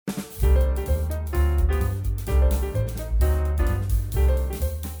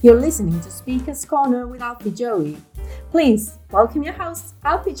You're listening to Speaker's Corner with Alfie Joey. Please welcome your host,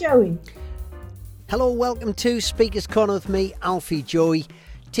 Alfie Joey. Hello, welcome to Speaker's Corner with me, Alfie Joey.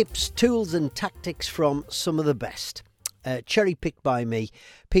 Tips, tools and tactics from some of the best. Cherry-picked by me,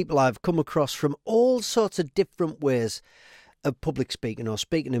 people I've come across from all sorts of different ways of public speaking or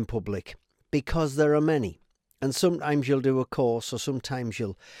speaking in public, because there are many. And sometimes you'll do a course, or sometimes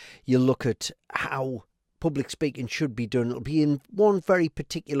you'll look at how public speaking should be done. It'll be in one very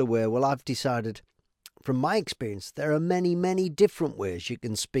particular way. Well, I've decided, from my experience, there are many, many different ways you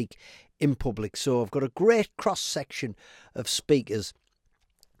can speak in public. So I've got a great cross-section of speakers.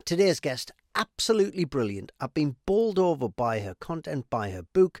 Today's guest, absolutely brilliant. I've been bowled over by her content, by her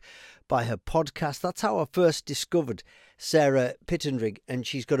book, by her podcast. That's how I first discovered Sarah Pittendrigh, and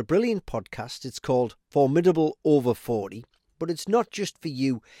she's got a brilliant podcast. It's called Formidable Over 40, but it's not just for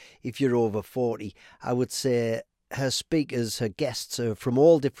you if you're over 40. I would say her speakers, her guests are from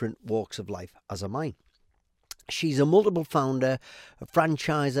all different walks of life, as are mine. She's a multiple founder, a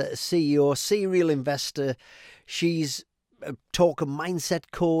franchiser, a CEO, a serial investor. She's a talk and mindset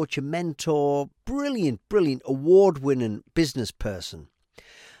coach, a mentor, brilliant award-winning business person.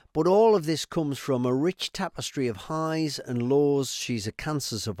 But all of this comes from a rich tapestry of highs and lows. She's a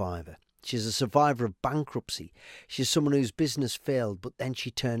cancer survivor. She's a survivor of bankruptcy. She's someone whose business failed, but then she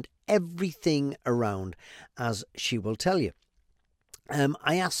turned everything around, as she will tell you.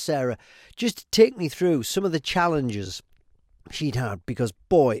 I asked Sarah just to take me through some of the challenges she'd had, because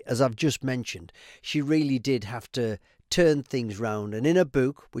boy, as I've just mentioned, she really did have to turn things round. And in a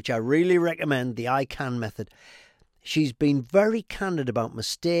book, which I really recommend, The I Can Method, she's been very candid about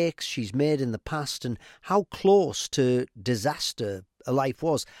mistakes she's made in the past and how close to disaster a life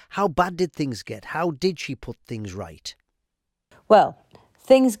was. How bad did things get? How did she put things right? Well,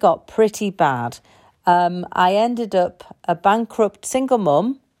 things got pretty bad. I ended up a bankrupt single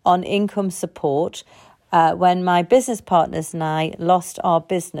mum on income support when my business partners and I lost our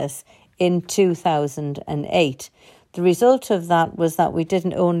business in 2008. The result of that was that we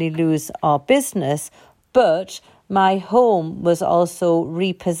didn't only lose our business, but my home was also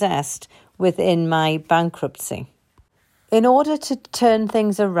repossessed within my bankruptcy. In order to turn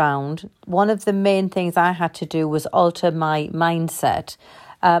things around, one of the main things I had to do was alter my mindset.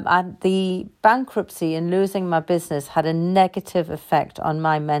 And the bankruptcy and losing my business had a negative effect on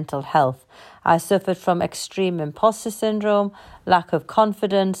my mental health. I suffered from extreme imposter syndrome, lack of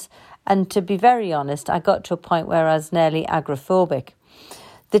confidence, and to be very honest, I got to a point where I was nearly agoraphobic.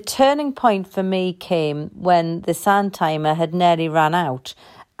 The turning point for me came when the sand timer had nearly ran out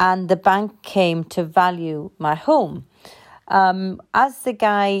and the bank came to value my home. As the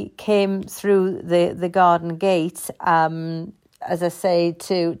guy came through the garden gate, as I say,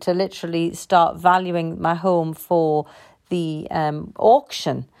 to literally start valuing my home for the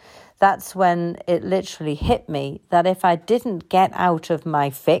auction, that's when it literally hit me that if I didn't get out of my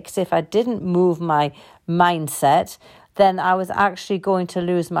fix, if I didn't move my mindset, then I was actually going to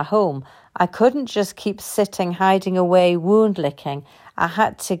lose my home. I couldn't just keep sitting, hiding away, wound licking. I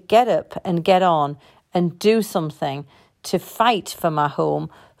had to get up and get on and do something to fight for my home,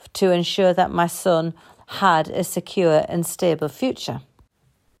 to ensure that my son had a secure and stable future.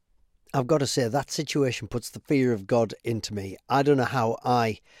 I've got to say, that situation puts the fear of God into me. I don't know how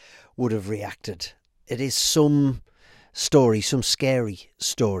I would have reacted. It is some story, some scary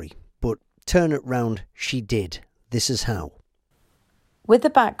story, but turn it round she did. This is how. With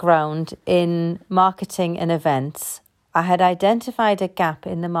a background in marketing and events, I had identified a gap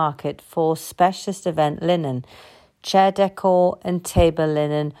in the market for specialist event linen, chair decor and table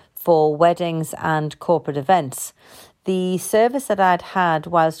linen for weddings and corporate events. The service that I'd had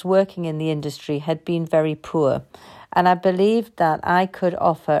whilst working in the industry had been very poor, and I believed that I could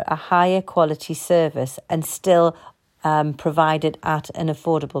offer a higher quality service and still provide it at an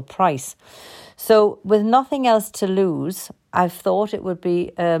affordable price. So with nothing else to lose, I thought it would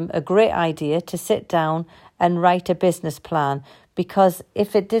be a great idea to sit down and write a business plan, because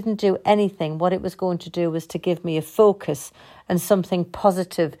if it didn't do anything, what it was going to do was to give me a focus and something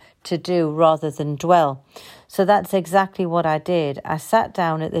positive to do rather than dwell. So that's exactly what I did. I sat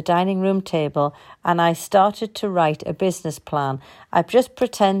down at the dining room table and I started to write a business plan. I just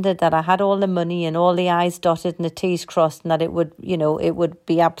pretended that I had all the money and all the I's dotted and the T's crossed, and that it would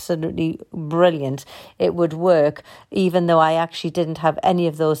be absolutely brilliant. It would work, even though I actually didn't have any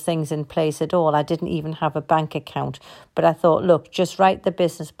of those things in place at all. I didn't even have a bank account. But I thought, look, just write the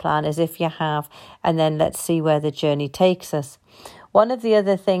business plan as if you have, and then let's see where the journey takes us. One of the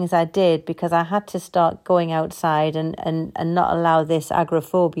other things I did, because I had to start going outside and not allow this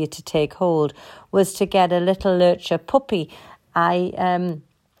agoraphobia to take hold, was to get a little lurcher puppy. I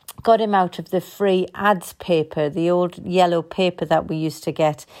got him out of the free ads paper, the old yellow paper that we used to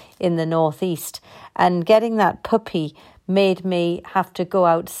get in the northeast. And getting that puppy made me have to go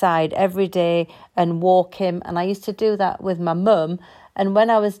outside every day and walk him. And I used to do that with my mum. And when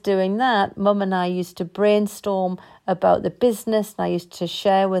I was doing that, Mum and I used to brainstorm about the business, and I used to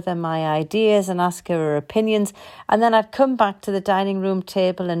share with her my ideas and ask her opinions. And then I'd come back to the dining room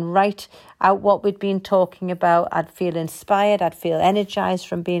table and write out what we'd been talking about. I'd feel inspired, I'd feel energized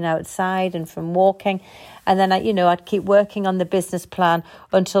from being outside and from walking. And then I'd keep working on the business plan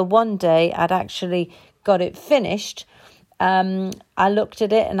until one day I'd actually got it finished. I looked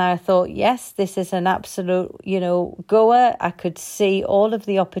at it and I thought, yes, this is an absolute, goer. I could see all of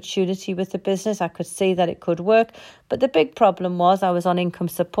the opportunity with the business. I could see that it could work. But the big problem was I was on income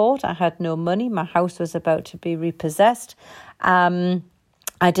support. I had no money. My house was about to be repossessed. I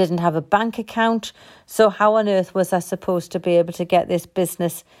didn't have a bank account. So how on earth was I supposed to be able to get this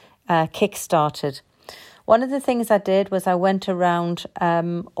business kick-started? One of the things I did was I went around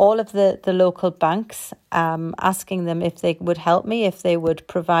all of the local banks, asking them if they would help me, if they would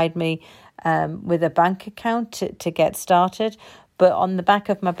provide me with a bank account to get started. But on the back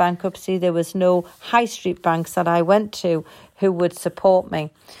of my bankruptcy, there was no high street banks that I went to who would support me.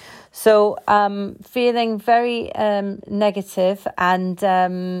 So feeling very negative and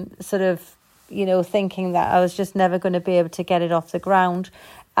thinking that I was just never going to be able to get it off the ground.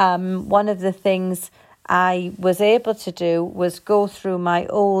 One of the things I was able to do was go through my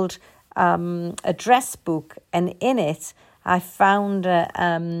old address book, and in it I found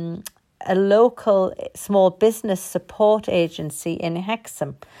a local small business support agency in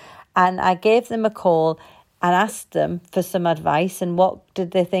Hexham, and I gave them a call and asked them for some advice and what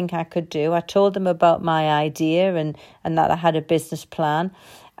did they think I could do. I told them about my idea and that I had a business plan.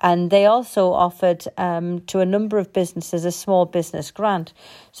 And they also offered to a number of businesses a small business grant.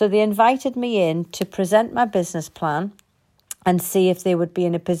 So they invited me in to present my business plan and see if they would be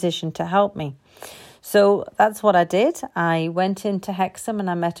in a position to help me. So that's what I did. I went into Hexham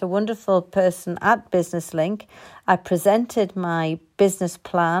and I met a wonderful person at Business Link. I presented my business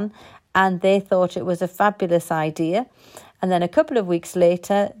plan and they thought it was a fabulous idea. And then a couple of weeks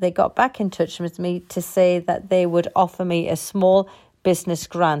later, they got back in touch with me to say that they would offer me a small business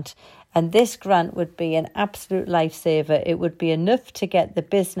grant, and this grant would be an absolute lifesaver. It would be enough to get the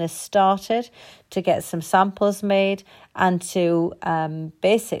business started, to get some samples made, and to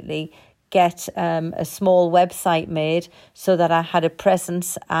basically get a small website made so that I had a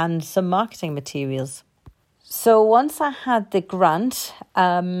presence and some marketing materials. So once I had the grant,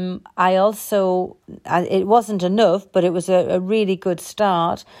 it wasn't enough, but it was a really good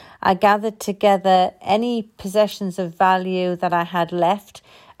start. I gathered together any possessions of value that I had left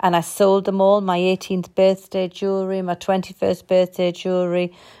and I sold them all, my 18th birthday jewellery, my 21st birthday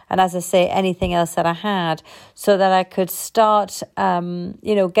jewellery, and as I say, anything else that I had, so that I could start,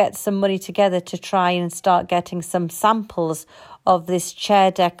 get some money together to try and start getting some samples of this chair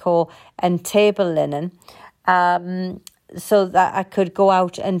decor and table linen. So that I could go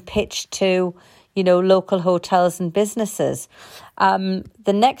out and pitch to, local hotels and businesses.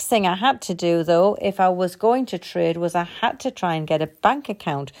 The next thing I had to do, though, if I was going to trade, was I had to try and get a bank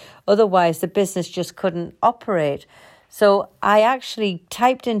account. Otherwise, the business just couldn't operate. So I actually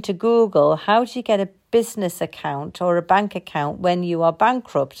typed into Google, how do you get a business account or a bank account when you are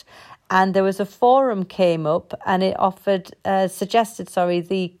bankrupt? And there was a forum came up and it suggested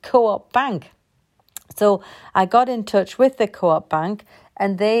the Co-op Bank. So I got in touch with the Co-op Bank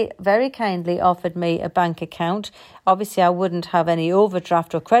and they very kindly offered me a bank account. Obviously, I wouldn't have any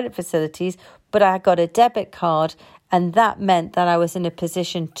overdraft or credit facilities, but I got a debit card and that meant that I was in a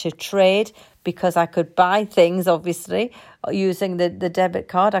position to trade because I could buy things, obviously, using the debit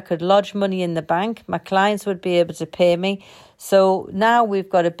card. I could lodge money in the bank. My clients would be able to pay me. So now we've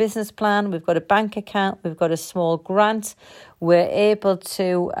got a business plan, we've got a bank account, we've got a small grant. We're able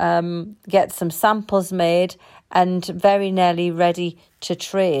to get some samples made and very nearly ready to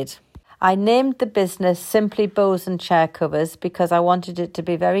trade. I named the business Simply Bows and Chair Covers because I wanted it to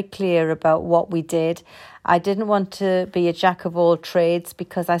be very clear about what we did. I didn't want to be a jack of all trades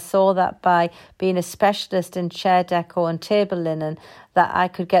because I saw that by being a specialist in chair decor and table linen that I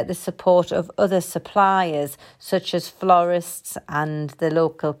could get the support of other suppliers such as florists and the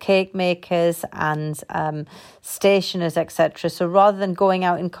local cake makers and stationers, etc. So rather than going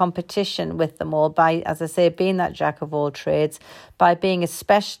out in competition with them all by, as I say, being that jack of all trades, by being a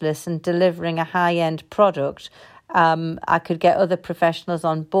specialist and delivering a high-end product, I could get other professionals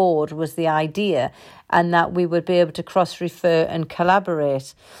on board was the idea, and that we would be able to cross-refer and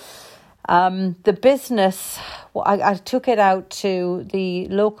collaborate. The business, I took it out to the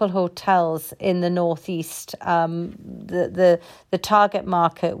local hotels in the northeast. The target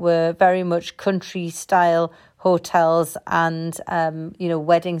market were very much country style hotels and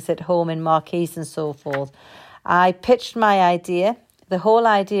weddings at home in marquees and so forth. I pitched my idea. The whole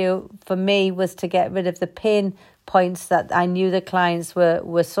idea for me was to get rid of the pain points that I knew the clients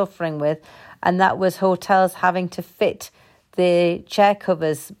were suffering with, and that was hotels having to fit the chair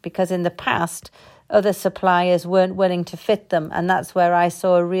covers, because in the past other suppliers weren't willing to fit them, and that's where I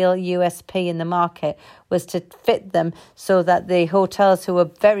saw a real USP in the market, was to fit them so that the hotels who were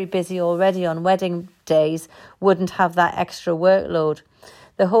very busy already on wedding days wouldn't have that extra workload.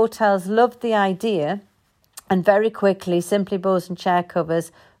 The hotels loved the idea, and very quickly Simply Bows and Chair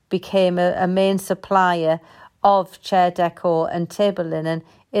Covers became a main supplier of chair decor and table linen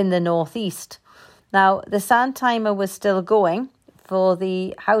in the northeast. Now, the sand timer was still going for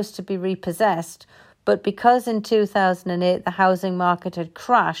the house to be repossessed, but because in 2008 the housing market had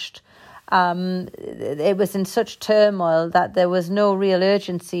crashed, it was in such turmoil that there was no real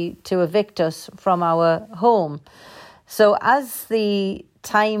urgency to evict us from our home. So as the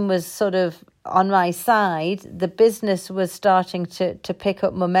time was sort of on my side, the business was starting to pick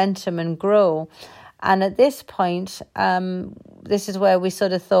up momentum and grow. And at this point, this is where we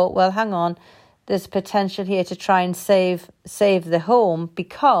sort of thought, well, hang on, there's potential here to try and save the home,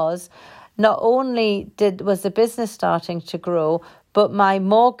 because not only was the business starting to grow, but my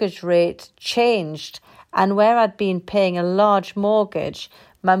mortgage rate changed. And where I'd been paying a large mortgage,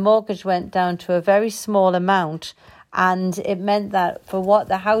 my mortgage went down to a very small amount. And it meant that for what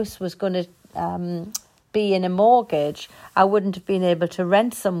the house was going to be in a mortgage, I wouldn't have been able to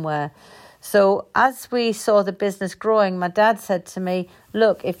rent somewhere. So as we saw the business growing, my dad said to me,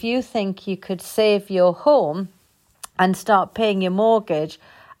 look, if you think you could save your home and start paying your mortgage,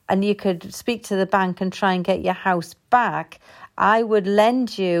 and you could speak to the bank and try and get your house back, I would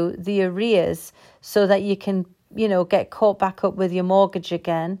lend you the arrears so that you can, get caught back up with your mortgage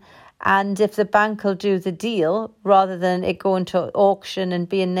again. And if the bank will do the deal, rather than it going to auction and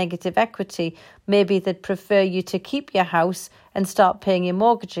be in negative equity, maybe they'd prefer you to keep your house and start paying your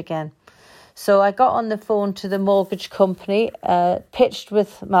mortgage again. So I got on the phone to the mortgage company, pitched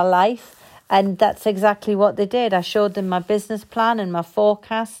with my life, and that's exactly what they did. I showed them my business plan and my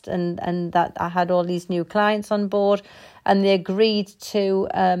forecast, and that I had all these new clients on board, and they agreed to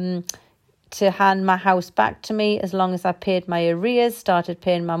hand my house back to me as long as I paid my arrears, started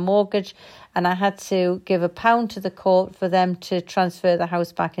paying my mortgage, and I had to give £1 to the court for them to transfer the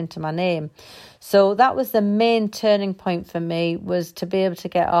house back into my name. So that was the main turning point for me, was to be able to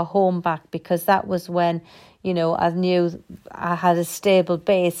get our home back, because that was when, I knew I had a stable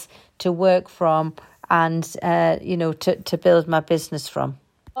base to work from and, to build my business from.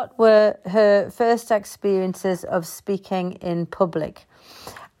 What were her first experiences of speaking in public?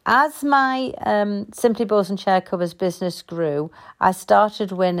 As my Simply Bows and Chair Covers business grew, I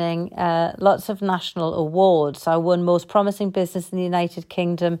started winning lots of national awards. I won Most Promising Business in the United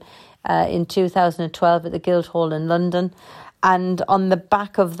Kingdom in 2012 at the Guildhall in London. And on the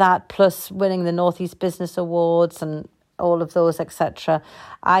back of that, plus winning the North East Business Awards and all of those, etc.,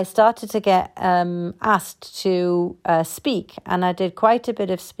 I started to get asked to speak. And I did quite a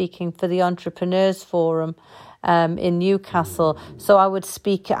bit of speaking for the Entrepreneurs Forum in Newcastle. So I would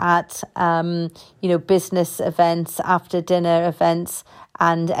speak at, business events, after dinner events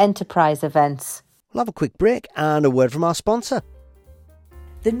and enterprise events. We'll have a quick break and a word from our sponsor.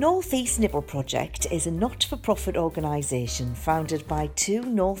 The North East Nipple Project is a not-for-profit organisation founded by two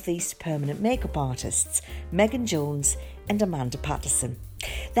North East permanent makeup artists, Megan Jones and Amanda Patterson.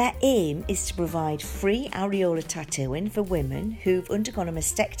 Their aim is to provide free areola tattooing for women who've undergone a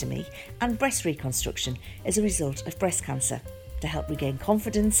mastectomy and breast reconstruction as a result of breast cancer, to help regain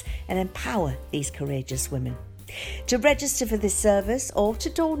confidence and empower these courageous women. To register for this service or to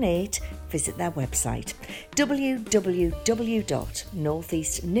donate, visit their website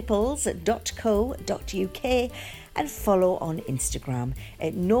www.northeastnipples.co.uk and follow on Instagram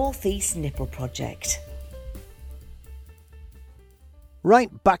at North East Nipple Project.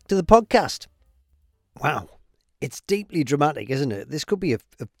 Right, back to the podcast. Wow, it's deeply dramatic, isn't it? This could be a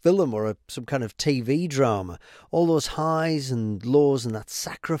film or some kind of TV drama. All those highs and lows and that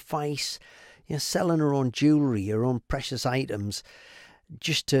sacrifice, selling her own jewellery, her own precious items,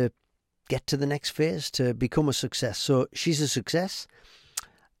 just to get to the next phase, to become a success. So she's a success.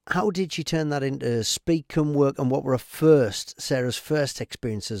 How did she turn that into speak and work, and what were Sarah's first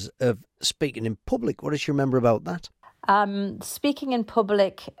experiences of speaking in public? What does she remember about that? Speaking in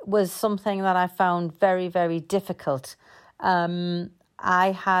public was something that I found very, very difficult.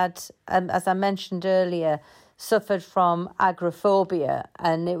 I had, as I mentioned earlier, suffered from agoraphobia,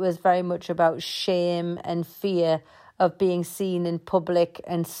 and it was very much about shame and fear of being seen in public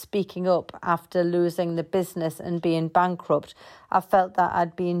and speaking up after losing the business and being bankrupt. I felt that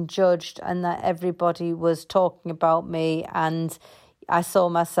I'd been judged and that everybody was talking about me, and I saw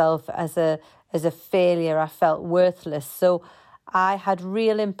myself as a failure. I felt worthless. So I had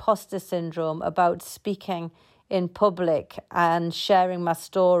real imposter syndrome about speaking in public and sharing my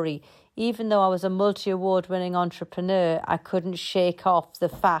story. Even though I was a multi-award-winning entrepreneur, I couldn't shake off the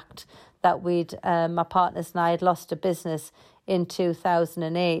fact that my partners and I had lost a business in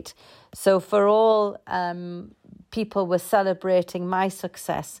 2008. So for all people were celebrating my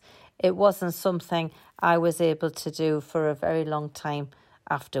success, it wasn't something I was able to do for a very long time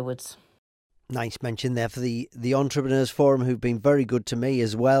afterwards. Nice mention there for the Entrepreneurs Forum, who've been very good to me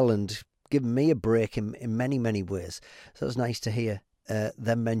as well and given me a break in many, many ways. So it was nice to hear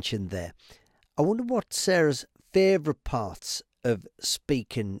them mentioned there. I wonder what Sarah's favourite parts of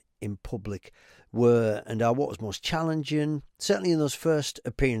speaking in public were, and what was most challenging, certainly in those first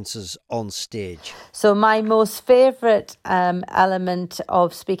appearances on stage. So my most favourite element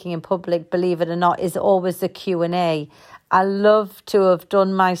of speaking in public, believe it or not, is always the Q&A. I love to have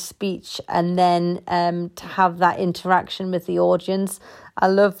done my speech and then to have that interaction with the audience. I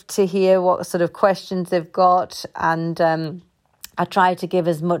love to hear what sort of questions they've got, and I try to give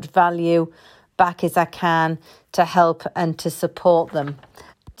as much value back as I can to help and to support them.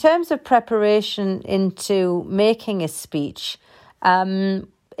 In terms of preparation into making a speech,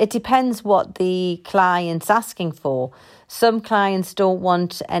 it depends what the client's asking for. Some clients don't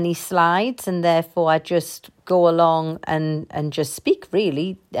want any slides, and therefore I just go along and just speak,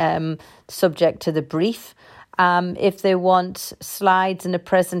 really, subject to the brief. If they want slides and a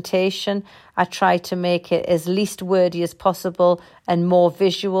presentation, I try to make it as least wordy as possible and more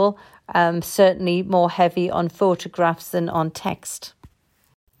visual, certainly more heavy on photographs than on text.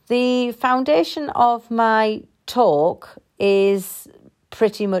 The foundation of my talk is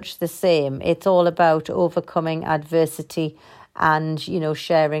pretty much the same. It's all about overcoming adversity and,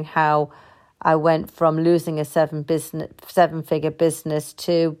 sharing how I went from losing a seven-figure business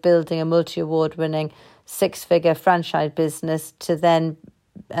to building a multi-award-winning six-figure franchise business to then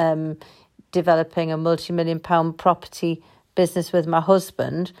developing a multi-million-pound property business with my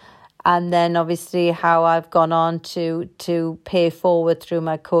husband. And then obviously how I've gone on to pay forward through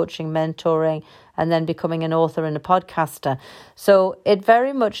my coaching, mentoring, and then becoming an author and a podcaster. So it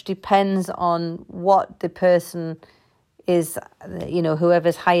very much depends on what the person is,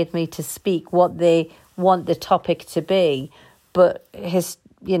 whoever's hired me to speak, what they want the topic to be. But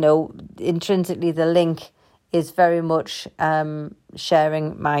intrinsically the link is very much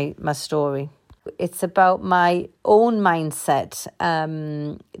sharing my story. It's about my own mindset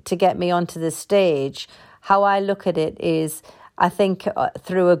to get me onto the stage. How I look at it is, I think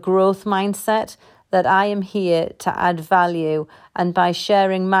through a growth mindset, that I am here to add value, and by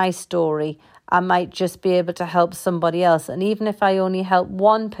sharing my story, I might just be able to help somebody else. And even if I only help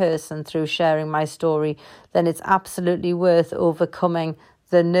one person through sharing my story, then it's absolutely worth overcoming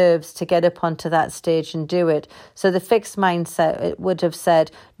the nerves to get up onto that stage and do it. So the fixed mindset, it would have said,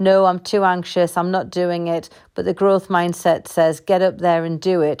 no, I'm too anxious, I'm not doing it. But the growth mindset says, get up there and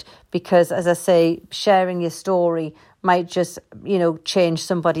do it. Because as I say, sharing your story might just, change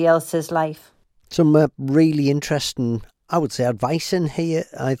somebody else's life. Some really interesting, I would say, advice in here.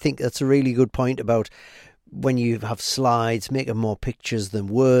 I think that's a really good point about when you have slides, make them more pictures than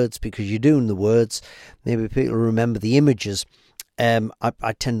words, because you're doing the words. Maybe people remember the images.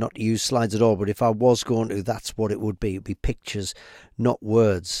 I tend not to use slides at all, but if I was going to, that's what it would be. It'd be pictures, not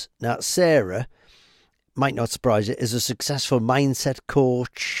words. Now, Sarah, might not surprise you, is a successful mindset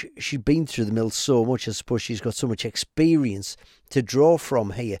coach. She's been through the mill so much, I suppose she's got so much experience to draw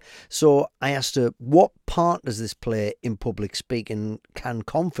from here. So I asked her, what part does this play in public speaking? Can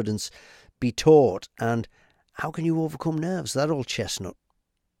confidence be taught? And how can you overcome nerves? That old chestnut.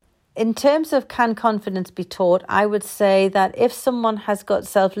 In terms of can confidence be taught, I would say that if someone has got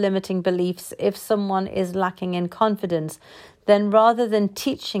self-limiting beliefs, if someone is lacking in confidence, then rather than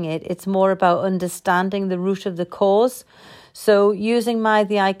teaching it, it's more about understanding the root of the cause. So using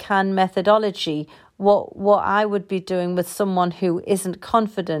the I Can methodology, what I would be doing with someone who isn't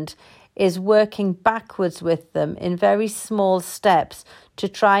confident is working backwards with them in very small steps to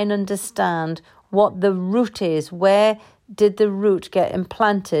try and understand what the root is. Where did the root get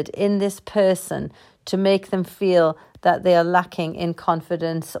implanted in this person to make them feel that they are lacking in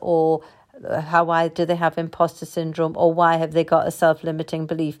confidence, or why do they have imposter syndrome, or why have they got a self-limiting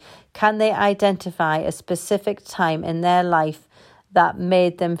belief? Can they identify a specific time in their life that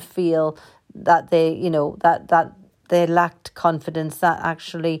made them feel that they, that they lacked confidence, that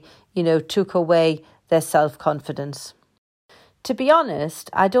actually, took away their self-confidence. To be honest,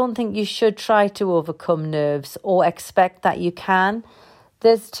 I don't think you should try to overcome nerves or expect that you can.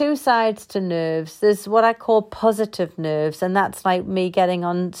 There's two sides to nerves. There's what I call positive nerves, and that's like me getting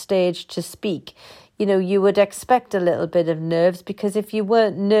on stage to speak. You would expect a little bit of nerves, because if you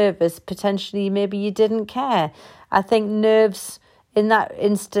weren't nervous, potentially maybe you didn't care. I think nerves in that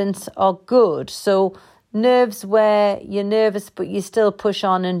instance are good. So nerves where you're nervous but you still push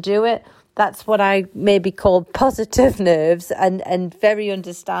on and do it, that's what I maybe call positive nerves, and very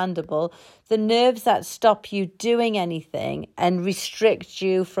understandable. The nerves that stop you doing anything and restrict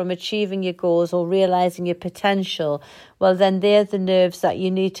you from achieving your goals or realising your potential, well, then they're the nerves that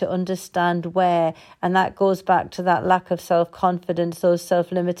you need to understand where. And that goes back to that lack of self-confidence, those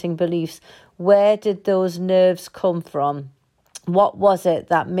self-limiting beliefs. Where did those nerves come from? What was it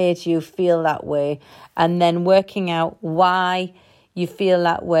that made you feel that way? And then working out why you feel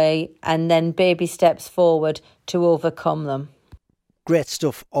that way, and then baby steps forward to overcome them. Great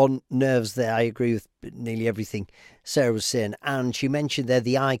stuff on nerves there. I agree with nearly everything Sarah was saying. And she mentioned there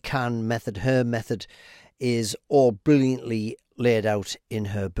the I Can method. Her method is all brilliantly laid out in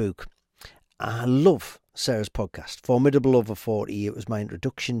her book. I love Sarah's podcast, Formidable Over 40. It was my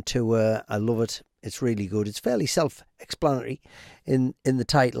introduction to her. I love it. It's really good. It's fairly self-explanatory in the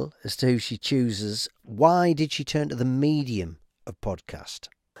title as to who she chooses. Why did she turn to the medium of podcast?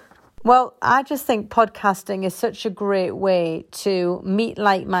 Well, I just think podcasting is such a great way to meet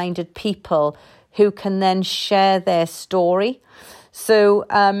like-minded people who can then share their story. So,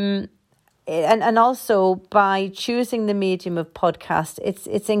 and also by choosing the medium of podcast,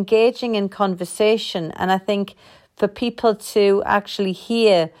 it's engaging in conversation. And I think for people to actually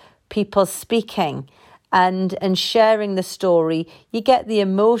hear people speaking and sharing the story, you get the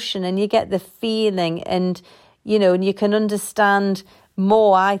emotion and you get the feeling, and and you can understand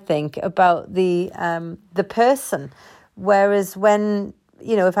more, I think, about the person. Whereas when,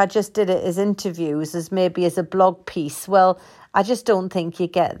 if I just did it as interviews, as maybe as a blog piece, well, I just don't think you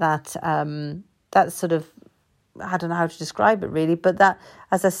get that that sort of, I don't know how to describe it really, but that,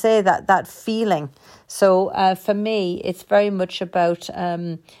 as I say, that feeling. So for me, it's very much about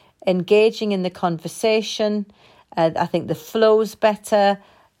engaging in the conversation. I think the flow's better.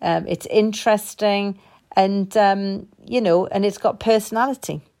 It's interesting. And, and it's got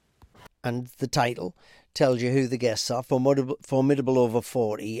personality. And the title tells you who the guests are, Formidable Over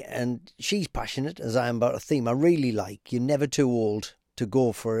 40. And she's passionate, as I am, about a theme I really like. You're never too old to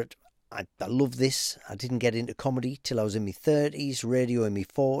go for it. I love this. I didn't get into comedy till I was in my 30s, radio in my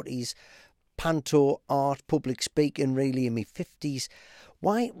 40s, panto, art, public speaking really in my 50s.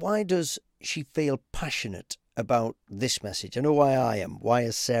 Why does she feel passionate about this message? I know why I am. Why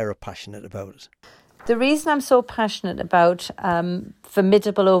is Sarah passionate about it? The reason I'm so passionate about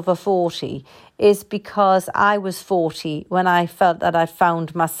Formidable Over 40 is because I was 40 when I felt that I'd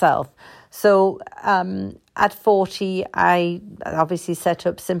found myself. So at 40, I obviously set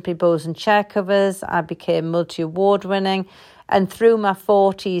up Simply Bows and chair covers. I became multi-award winning. And through my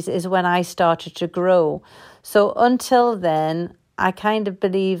 40s is when I started to grow. So until then, I kind of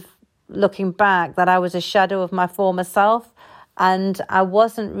believe, looking back, that I was a shadow of my former self. And I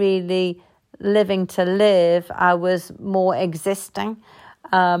wasn't really living to live. I was more existing,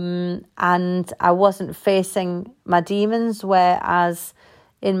 and I wasn't facing my demons, whereas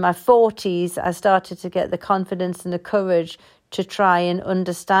in my 40s I started to get the confidence and the courage to try and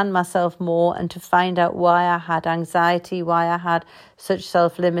understand myself more and to find out why I had anxiety, why I had such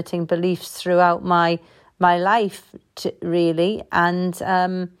self-limiting beliefs throughout my life, really. And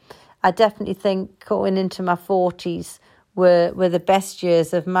I definitely think going into my 40s were the best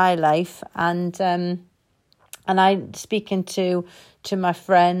years of my life, and I, speaking to my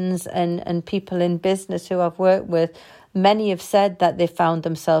friends and people in business who I've worked with, many have said that they found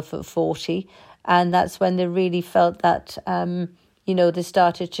themselves at 40, and that's when they really felt that they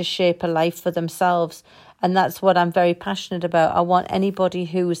started to shape a life for themselves. And that's what I'm very passionate about. I want anybody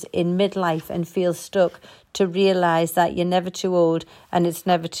who's in midlife and feels stuck to realise that you're never too old and it's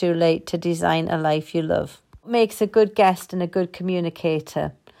never too late to design a life you love. What makes a good guest and a good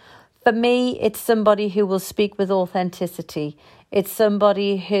communicator? For me, it's somebody who will speak with authenticity. It's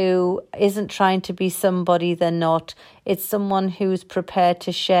somebody who isn't trying to be somebody they're not. It's someone who's prepared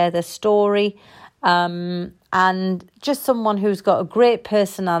to share their story, and just someone who's got a great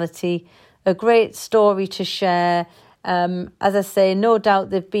personality, a great story to share. As I say, no doubt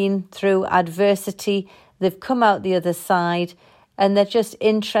they've been through adversity. They've come out the other side, and they're just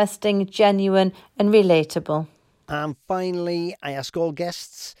interesting, genuine and relatable. And finally, I ask all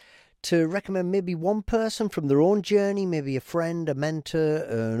guests to recommend maybe one person from their own journey, maybe a friend, a mentor,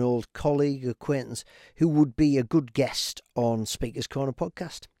 an old colleague, acquaintance, who would be a good guest on Speaker's Corner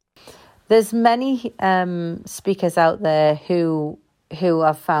podcast. There's many speakers out there who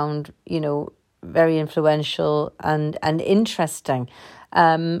I've found, very influential and interesting.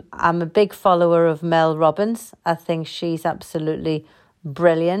 I'm a big follower of Mel Robbins. I think she's absolutely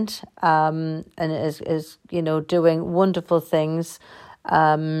brilliant and is doing wonderful things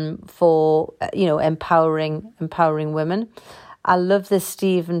for empowering women. I love the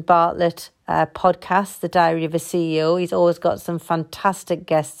Stephen Bartlett podcast, The Diary of a CEO. He's always got some fantastic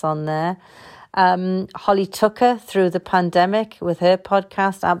guests on there. Holly Tucker through the pandemic with her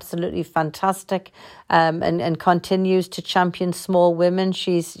podcast, absolutely fantastic, and continues to champion small women.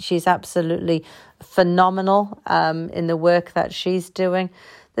 She's absolutely phenomenal in the work that she's doing.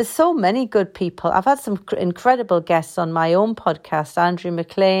 There's so many good people. I've had some incredible guests on my own podcast, Andrew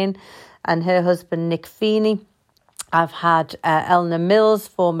McLean and her husband Nick Feeney. I've had Eleanor Mills,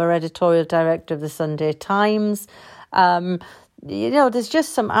 former editorial director of the Sunday Times. There's just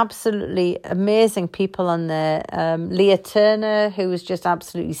some absolutely amazing people on there. Leah Turner, who was just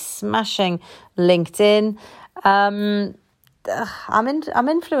absolutely smashing LinkedIn. I'm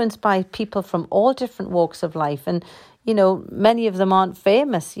influenced by people from all different walks of life, and many of them aren't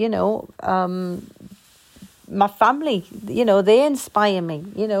famous. My family, they inspire me.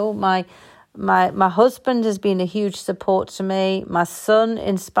 My husband has been a huge support to me. My son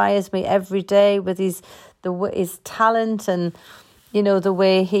inspires me every day with his talent and the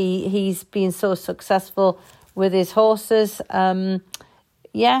way he's been so successful with his horses. I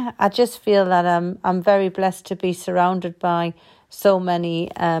just feel that I'm very blessed to be surrounded by so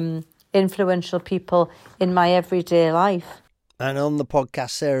many influential people in my everyday life. And on the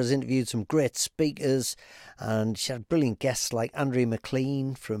podcast, Sarah's interviewed some great speakers, and she had brilliant guests like Andrea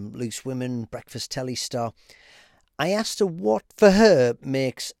McLean from Loose Women, Breakfast Telly Star. I asked her what, for her,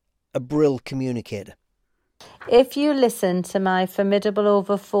 makes a brill communicator. If you listen to my Formidable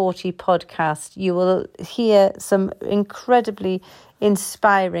Over 40 podcast, you will hear some incredibly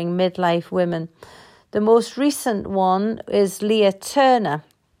inspiring midlife women. The most recent one is Leah Turner.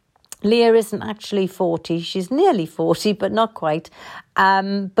 Leah isn't actually 40. She's nearly 40, but not quite.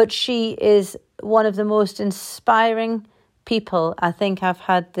 But she is one of the most inspiring people I think I've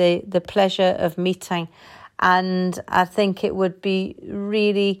had the pleasure of meeting. And I think it would be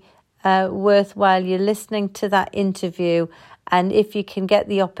really worthwhile you listening to that interview. And if you can get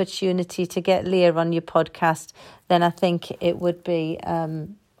the opportunity to get Leah on your podcast, then I think it would be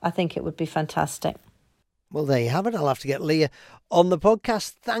fantastic. Well, there you have it. I'll have to get Leah on the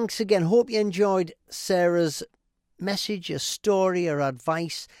podcast. Thanks again. Hope you enjoyed Sarah's message, her story, her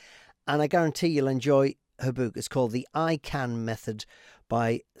advice. And I guarantee you'll enjoy her book. It's called The I Can Method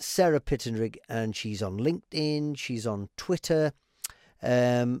by Sarah Pittendrigh. And she's on LinkedIn. She's on Twitter.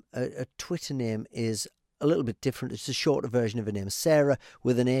 Her Twitter name is a little bit different. It's a shorter version of her name. Sarah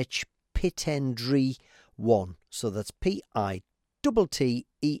with an H, Pittendrigh 1. So that's PITTENDRI1.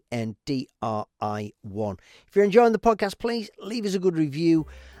 If you're enjoying the podcast, please leave us a good review.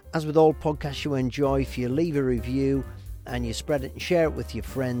 As with all podcasts you enjoy, if you leave a review and you spread it and share it with your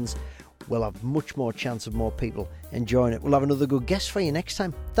friends, we'll have much more chance of more people enjoying it. We'll have another good guest for you next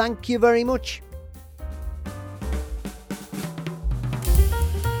time. Thank you very much.